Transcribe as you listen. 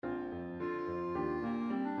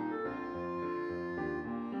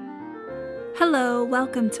Hello,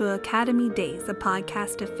 welcome to Academy Days, a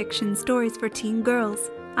podcast of fiction stories for teen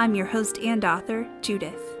girls. I'm your host and author,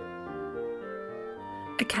 Judith.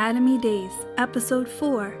 Academy Days, Episode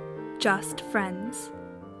 4, Just Friends.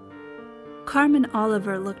 Carmen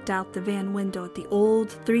Oliver looked out the van window at the old,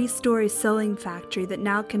 3-story sewing factory that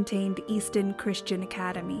now contained Easton Christian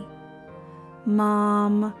Academy.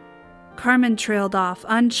 Mom. Carmen trailed off,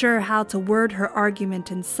 unsure how to word her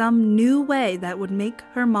argument in some new way that would make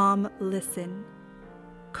her mom listen.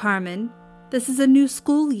 Carmen, this is a new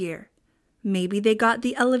school year. Maybe they got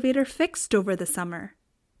the elevator fixed over the summer.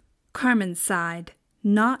 Carmen sighed.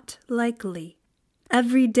 Not likely.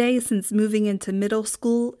 Every day since moving into middle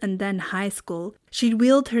school and then high school, she'd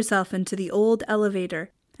wheeled herself into the old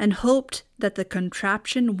elevator and hoped that the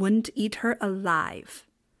contraption wouldn't eat her alive.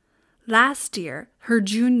 Last year, her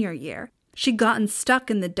junior year, she'd gotten stuck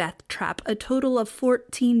in the death trap a total of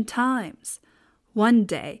 14 times. One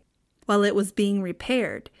day, while it was being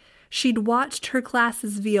repaired, she'd watched her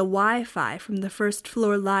classes via Wi-Fi from the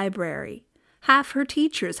first-floor library. Half her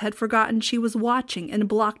teachers had forgotten she was watching and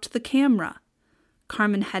blocked the camera.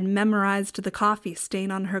 Carmen had memorized the coffee stain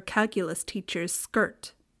on her calculus teacher's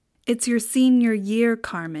skirt. It's your senior year,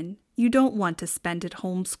 Carmen. You don't want to spend it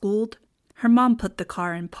homeschooled. Her mom put the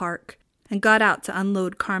car in park and got out to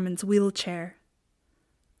unload Carmen's wheelchair.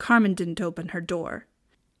 Carmen didn't open her door.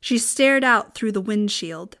 She stared out through the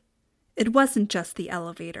windshield. It wasn't just the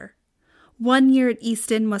elevator. 1 year at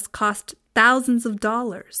Easton must cost thousands of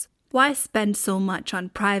dollars. Why spend so much on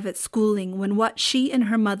private schooling when what she and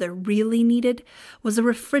her mother really needed was a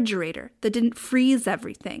refrigerator that didn't freeze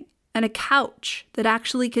everything and a couch that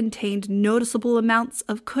actually contained noticeable amounts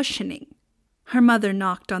of cushioning? Her mother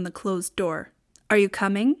knocked on the closed door. "Are you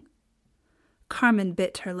coming?" Carmen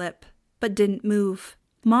bit her lip, but didn't move.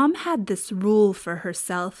 Mom had this rule for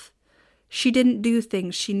herself. She didn't do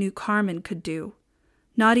things she knew Carmen could do,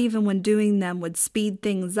 not even when doing them would speed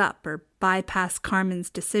things up or bypass Carmen's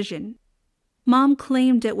decision. Mom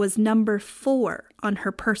claimed it was number 4 on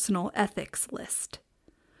her personal ethics list.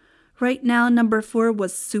 Right now, number 4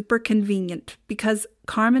 was super convenient because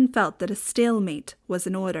Carmen felt that a stalemate was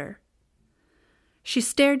in order. She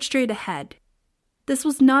stared straight ahead. This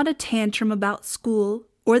was not a tantrum about school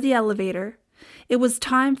or the elevator. It was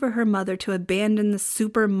time for her mother to abandon the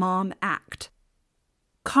super mom act.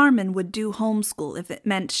 Carmen would do homeschool if it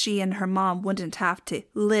meant she and her mom wouldn't have to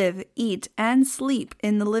live, eat, and sleep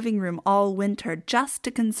in the living room all winter just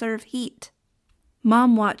to conserve heat.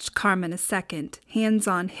 Mom watched Carmen a second, hands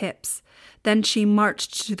on hips. Then she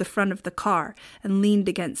marched to the front of the car and leaned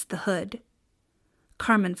against the hood.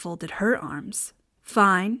 Carmen folded her arms.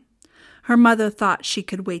 Fine. Her mother thought she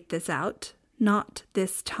could wait this out. Not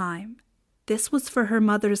this time. This was for her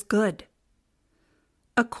mother's good.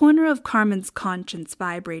 A corner of Carmen's conscience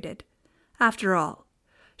vibrated. After all,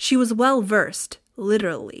 she was well versed,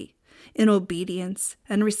 literally, in obedience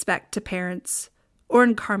and respect to parents, or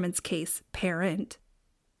in Carmen's case, parent.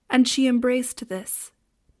 And she embraced this.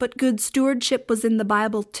 But good stewardship was in the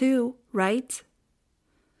Bible too, right?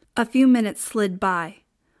 A few minutes slid by.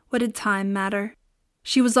 What did time matter?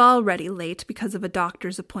 She was already late because of a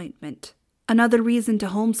doctor's appointment. Another reason to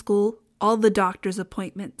homeschool, all the doctor's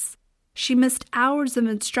appointments. She missed hours of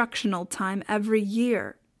instructional time every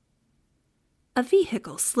year. A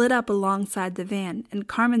vehicle slid up alongside the van, and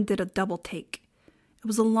Carmen did a double take. It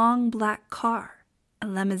was a long black car. A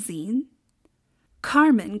limousine?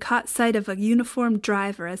 Carmen caught sight of a uniformed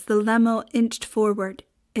driver as the limo inched forward.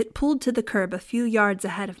 It pulled to the curb a few yards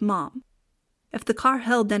ahead of Mom. If the car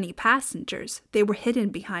held any passengers, they were hidden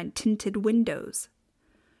behind tinted windows.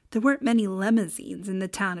 There weren't many limousines in the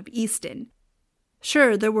town of Easton.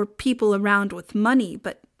 Sure, there were people around with money,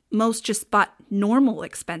 but most just bought normal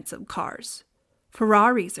expensive cars.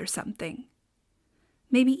 Ferraris or something.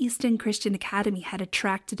 Maybe Easton Christian Academy had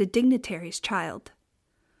attracted a dignitary's child.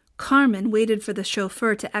 Carmen waited for the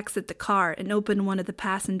chauffeur to exit the car and open one of the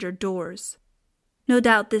passenger doors. No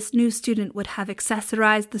doubt this new student would have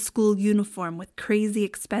accessorized the school uniform with crazy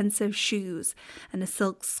expensive shoes and a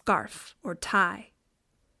silk scarf or tie.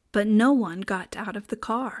 But no one got out of the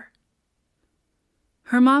car.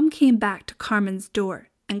 Her mom came back to Carmen's door,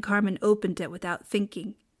 and Carmen opened it without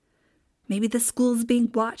thinking. "Maybe the school's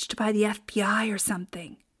being watched by the FBI or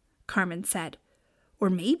something," Carmen said. "Or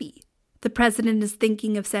maybe the president is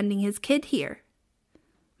thinking of sending his kid here."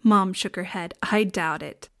 Mom shook her head. "I doubt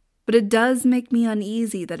it. But it does make me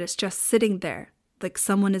uneasy that it's just sitting there, like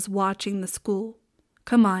someone is watching the school.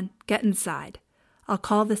 Come on, get inside. I'll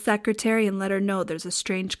call the secretary and let her know there's a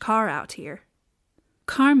strange car out here."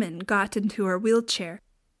 Carmen got into her wheelchair,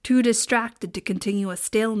 too distracted to continue a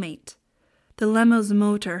stalemate. The limo's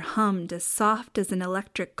motor hummed as soft as an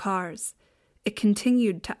electric car's. It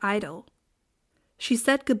continued to idle. She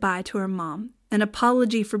said goodbye to her mom, an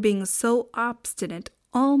apology for being so obstinate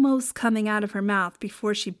almost coming out of her mouth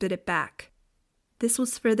before she bit it back. This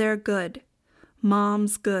was for their good,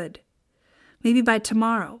 Mom's good. Maybe by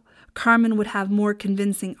tomorrow, Carmen would have more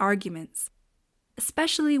convincing arguments,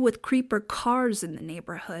 especially with creeper cars in the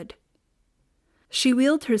neighborhood. She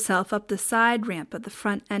wheeled herself up the side ramp of the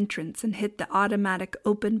front entrance and hit the automatic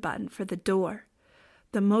open button for the door.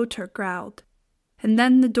 The motor growled, and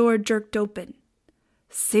then the door jerked open.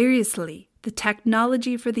 Seriously, the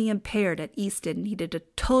technology for the impaired at Easton needed a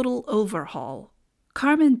total overhaul.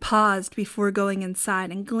 Carmen paused before going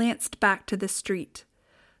inside and glanced back to the street.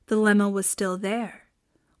 The limo was still there.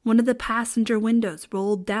 One of the passenger windows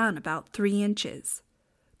rolled down about 3 inches.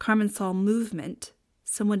 Carmen saw movement,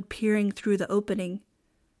 someone peering through the opening,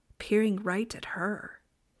 peering right at her.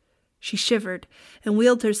 She shivered and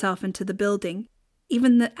wheeled herself into the building.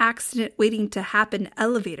 Even the accident waiting to happen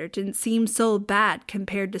elevator didn't seem so bad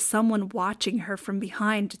compared to someone watching her from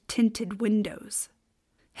behind tinted windows.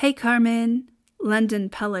 "Hey, Carmen!" London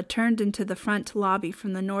Pella turned into the front lobby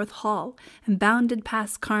from the North Hall and bounded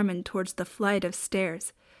past Carmen towards the flight of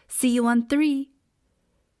stairs. "See you on 3."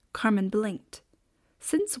 Carmen blinked.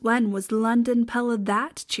 Since when was London Pella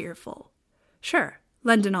that cheerful? Sure,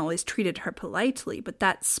 London always treated her politely, but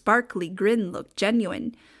that sparkly grin looked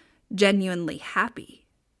genuinely happy.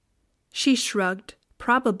 She shrugged,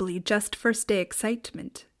 probably just first-day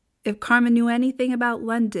excitement. If Carmen knew anything about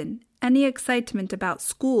London, any excitement about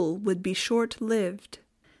school would be short-lived.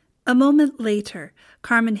 A moment later,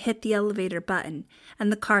 Carmen hit the elevator button,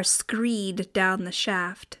 and the car screed down the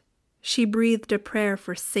shaft. She breathed a prayer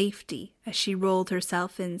for safety as she rolled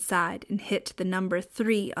herself inside and hit the number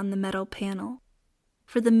 3 on the metal panel.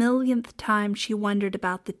 For the millionth time, she wondered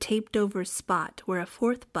about the taped-over spot where a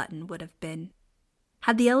 4th button would have been.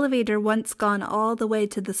 Had the elevator once gone all the way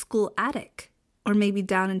to the school attic, or maybe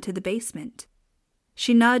down into the basement?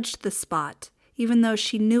 She nudged the spot, even though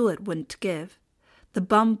she knew it wouldn't give. The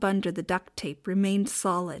bump under the duct tape remained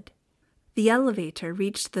solid. The elevator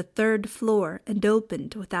reached the 3rd floor and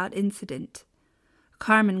opened without incident.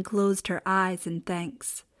 Carmen closed her eyes in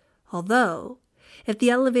thanks. Although, if the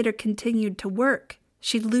elevator continued to work,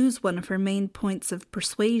 she'd lose one of her main points of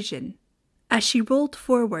persuasion. As she rolled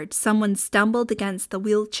forward, someone stumbled against the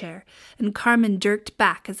wheelchair, and Carmen jerked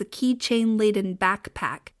back as a keychain-laden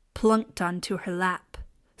backpack plunked onto her lap.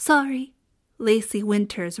 "Sorry." Lacey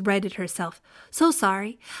Winters righted herself. "So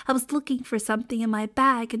sorry. I was looking for something in my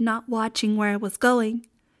bag and not watching where I was going.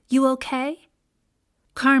 You okay?"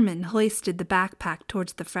 Carmen hoisted the backpack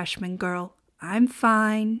towards the freshman girl. "I'm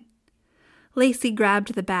fine." Lacey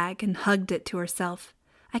grabbed the bag and hugged it to herself.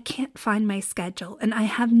 "I can't find my schedule, and I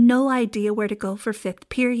have no idea where to go for 5th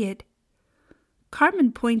period."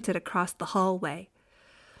 Carmen pointed across the hallway.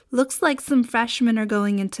 "Looks like some freshmen are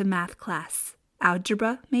going into math class.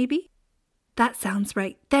 Algebra, maybe?" "That sounds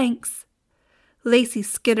right, thanks." Lacey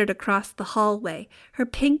skittered across the hallway, her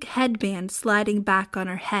pink headband sliding back on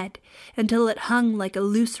her head until it hung like a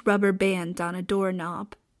loose rubber band on a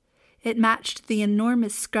doorknob. It matched the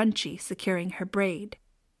enormous scrunchie securing her braid.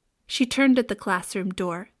 She turned at the classroom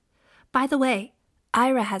door. "By the way,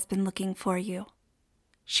 Ira has been looking for you."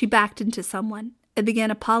 She backed into someone and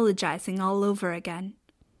began apologizing all over again.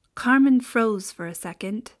 Carmen froze for a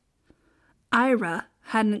second. Ira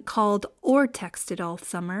hadn't called or texted all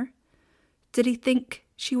summer. Did he think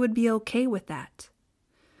she would be okay with that?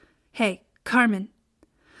 "Hey, Carmen."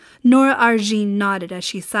 Nora Argine nodded as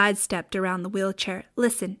she sidestepped around the wheelchair.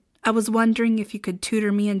 "Listen, I was wondering if you could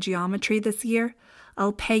tutor me in geometry this year.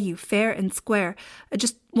 I'll pay you fair and square. I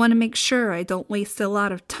just want to make sure I don't waste a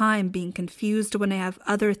lot of time being confused when I have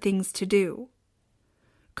other things to do."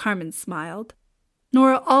 Carmen smiled.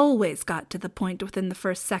 Nora always got to the point within the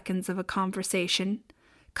first seconds of a conversation.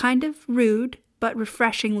 Kind of rude, but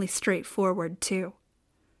refreshingly straightforward, too.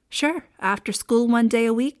 "Sure, after school 1 day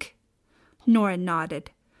a week?" Nora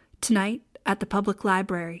nodded. "Tonight, at the public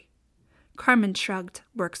library." Carmen shrugged.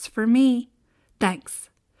 "Works for me." "Thanks."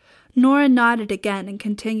 Nora nodded again and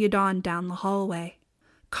continued on down the hallway.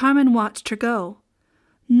 Carmen watched her go.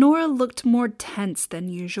 Nora looked more tense than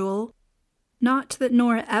usual. Not that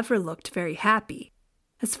Nora ever looked very happy.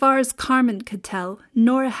 As far as Carmen could tell,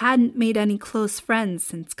 Nora hadn't made any close friends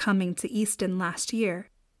since coming to Easton last year.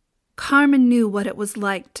 Carmen knew what it was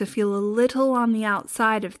like to feel a little on the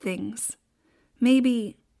outside of things.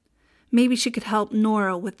 Maybe she could help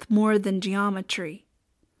Nora with more than geometry.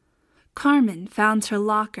 Carmen found her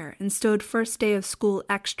locker and stowed first day of school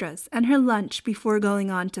extras and her lunch before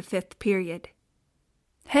going on to 5th period.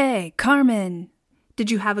 "Hey, Carmen! Did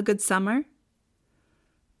you have a good summer?"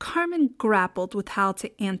 Carmen grappled with how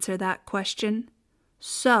to answer that question.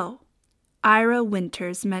 So, Ira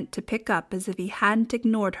Winters meant to pick up as if he hadn't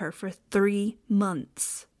ignored her for 3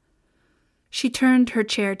 months. She turned her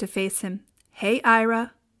chair to face him. "Hey,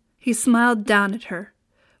 Ira." He smiled down at her.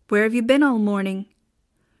 "Where have you been all morning?"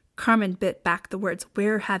 Carmen bit back the words,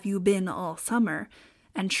 "Where have you been all summer?"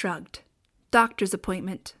 and shrugged. "Doctor's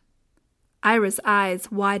appointment." Ira's eyes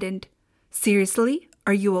widened. "Seriously?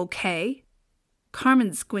 Are you okay?"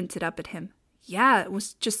 Carmen squinted up at him. "Yeah, it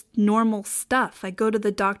was just normal stuff. I go to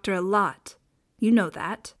the doctor a lot. You know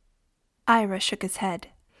that." Ira shook his head.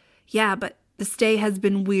 "Yeah, but this day has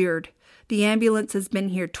been weird. The ambulance has been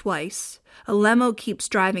here twice. A limo keeps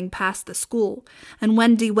driving past the school, and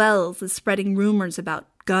Wendy Wells is spreading rumors about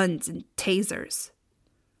guns and tasers."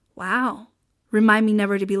 "Wow. Remind me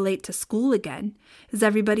never to be late to school again. Is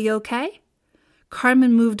everybody okay?"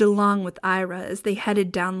 Carmen moved along with Ira as they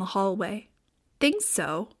headed down the hallway. "Think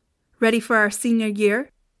so. Ready for our senior year?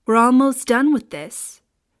 We're almost done with this."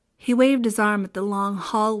 He waved his arm at the long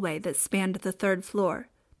hallway that spanned the 3rd floor,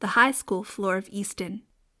 the high school floor of Easton.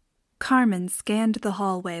 Carmen scanned the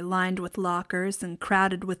hallway lined with lockers and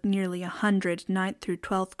crowded with nearly 100 9th through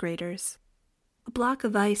 12th graders. A block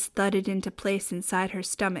of ice thudded into place inside her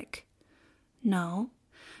stomach. No,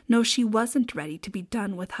 she wasn't ready to be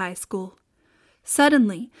done with high school.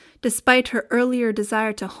 Suddenly, despite her earlier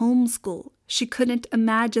desire to homeschool, she couldn't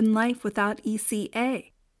imagine life without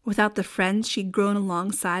ECA, without the friends she'd grown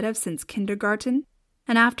alongside of since kindergarten.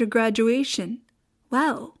 And after graduation,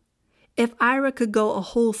 well, if Ira could go a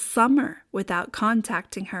whole summer without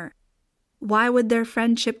contacting her, why would their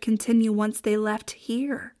friendship continue once they left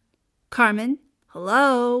here? "Carmen?"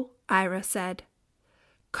 "Hello," Ira said.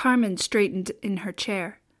 Carmen straightened in her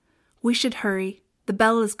chair. "We should hurry. The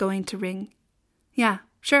bell is going to ring." "Yeah,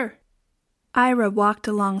 sure." Ira walked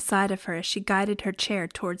alongside of her as she guided her chair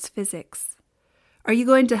towards physics. "Are you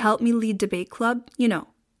going to help me lead debate club? You know,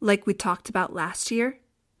 like we talked about last year?"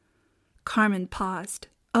 Carmen paused.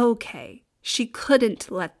 Okay, she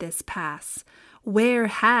couldn't let this pass. Where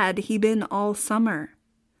had he been all summer?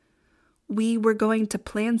 "We were going to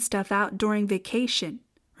plan stuff out during vacation,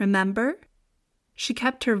 remember?" She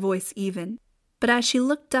kept her voice even, but as she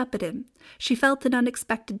looked up at him, she felt an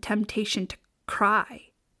unexpected temptation to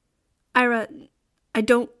cry. "Ira, I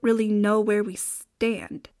don't really know where we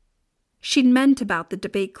stand." She'd meant about the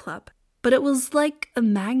debate club, but it was like a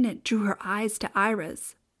magnet drew her eyes to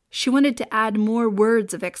Ira's. She wanted to add more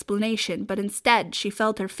words of explanation, but instead she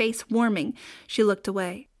felt her face warming. She looked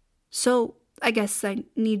away. "So, I guess I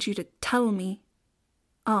need you to tell me."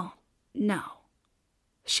 Oh, no.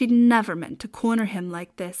 She'd never meant to corner him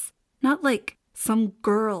like this, not like some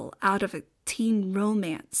girl out of a teen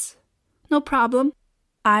romance. "No problem."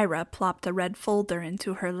 Ira plopped a red folder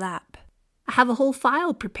into her lap. "I have a whole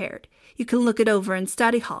file prepared. You can look it over in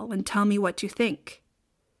study hall and tell me what you think."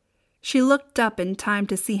 She looked up in time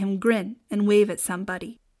to see him grin and wave at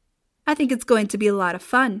somebody. "I think it's going to be a lot of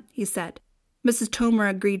fun," he said. "Mrs. Tomer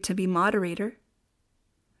agreed to be moderator."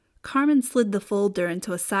 Carmen slid the folder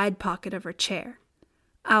into a side pocket of her chair.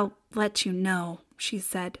 "I'll let you know," she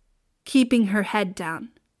said, keeping her head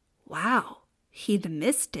down. Wow, he'd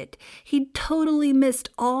missed it. He'd totally missed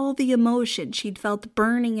all the emotion she'd felt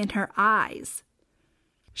burning in her eyes.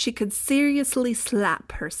 She could seriously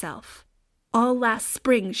slap herself. All last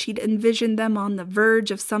spring, she'd envisioned them on the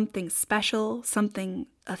verge of something special, something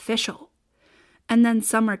official. And then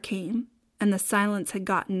summer came, and the silence had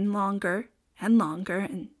gotten longer,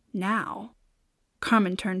 and now...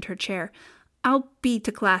 Carmen turned her chair. "I'll be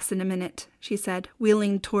to class in a minute," she said,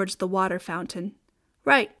 wheeling towards the water fountain.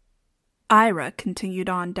 "Right." Ira continued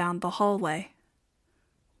on down the hallway.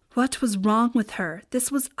 What was wrong with her?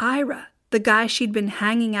 This was Ira, the guy she'd been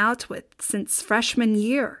hanging out with since freshman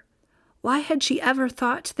year. Why had she ever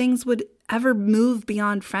thought things would ever move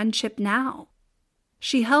beyond friendship now?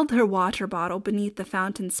 She held her water bottle beneath the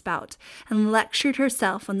fountain spout and lectured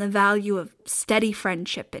herself on the value of steady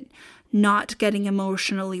friendship and not getting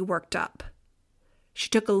emotionally worked up. She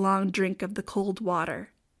took a long drink of the cold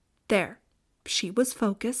water. There, she was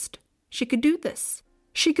focused. She could do this.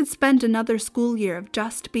 She could spend another school year of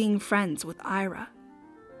just being friends with Ira.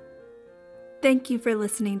 Thank you for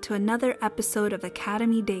listening to another episode of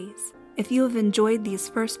Academy Days. If you have enjoyed these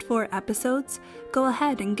first 4 episodes, go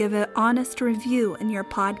ahead and give an honest review in your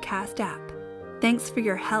podcast app. Thanks for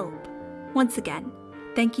your help. Once again,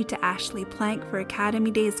 thank you to Ashley Plank for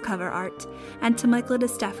Academy Days cover art, and to Michael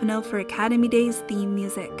DeStefano for Academy Days theme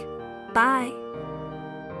music. Bye!